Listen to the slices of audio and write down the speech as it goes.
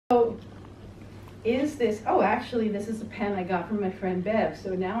is this, oh, actually, this is a pen I got from my friend Bev,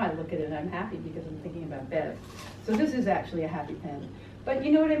 so now I look at it and I'm happy because I'm thinking about Bev. So this is actually a happy pen. But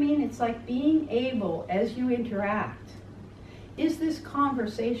you know what I mean? It's like being able, as you interact, is this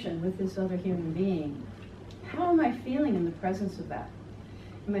conversation with this other human being, how am I feeling in the presence of that?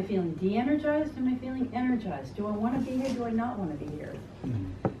 Am I feeling de-energized? Am I feeling energized? Do I want to be here? Do I not want to be here?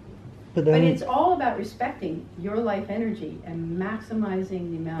 But it's all about respecting your life energy and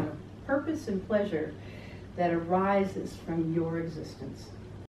maximizing the amount of purpose and pleasure that arises from your existence.